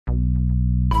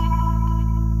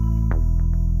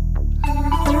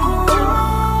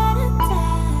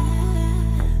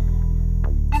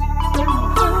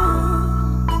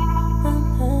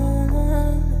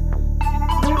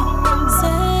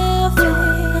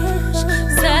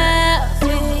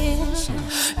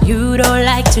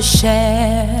to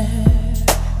share.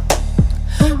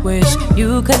 Wish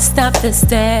you could stop the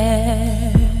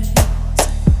stares.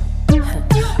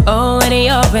 Oh, when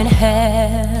you're in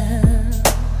hell.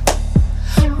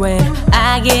 When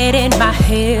I get in my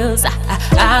heels,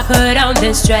 I put on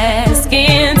this dress,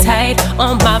 skin tight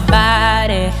on my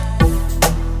body.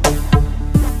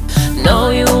 Know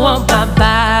you want my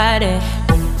body,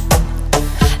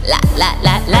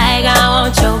 like I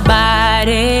want your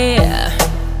body.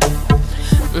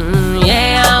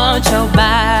 Yeah, I want your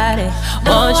body,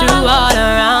 want you all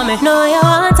around me. Know you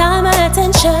want all my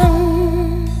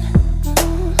attention.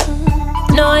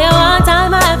 Know you want all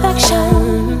my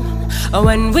affection.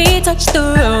 When we touch the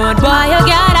road, boy, you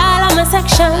got all of my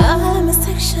section.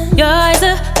 Yours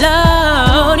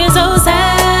alone, you're so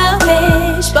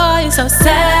selfish. Boy, you're so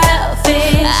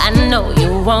selfish. I know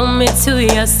you want me to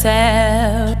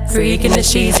yourself. Freak in the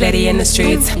sheets, lady in the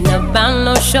streets. No bang,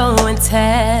 no show and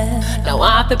tell. No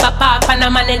I pick up pop and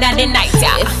I'm on it at the night,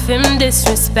 yeah. If him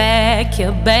disrespect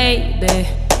you, baby,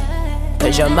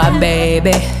 'cause you're my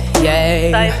baby,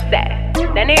 yeah.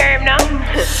 Then hear him now.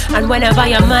 And whenever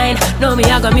you're mine, know me,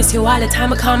 I gonna miss you all the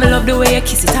time. I come, I love the way you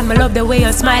kiss it, and I love the way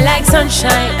you smile like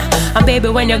sunshine. And baby,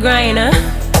 when you grind,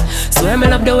 swear me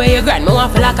love the way you grind. Me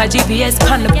want feel like a GPS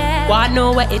con. Want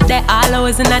know where it there, all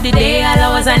hours in the day, all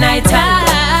hours at night time.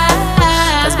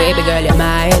 'Cause baby girl, you're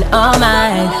mine, all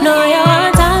mine. Know you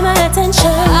want all my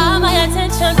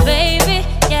attention, baby,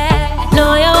 yeah.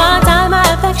 Know you want all my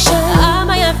affection,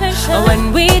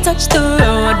 When we touch the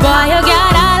road, boy, you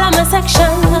got all of my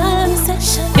section.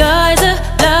 Yours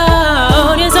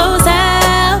alone, you're so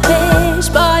selfish.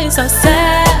 Boy, you're so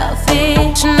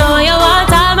selfish. Know you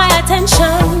want all my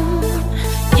attention.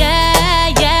 Yeah,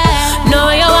 yeah. Know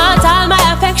you want all my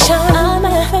affection.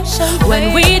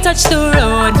 When we touch the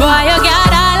road, boy, you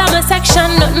got all of my section.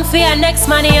 Nothing for your next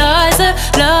man, yours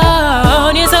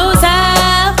alone. You're so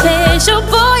selfish. Oh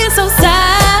boy, you're so selfish.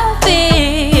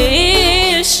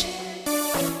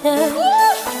 Yeah.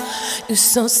 You're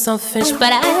so selfish,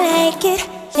 but I like it.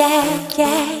 Yeah,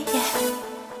 yeah, yeah.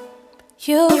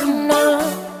 You know,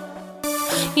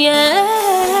 yeah.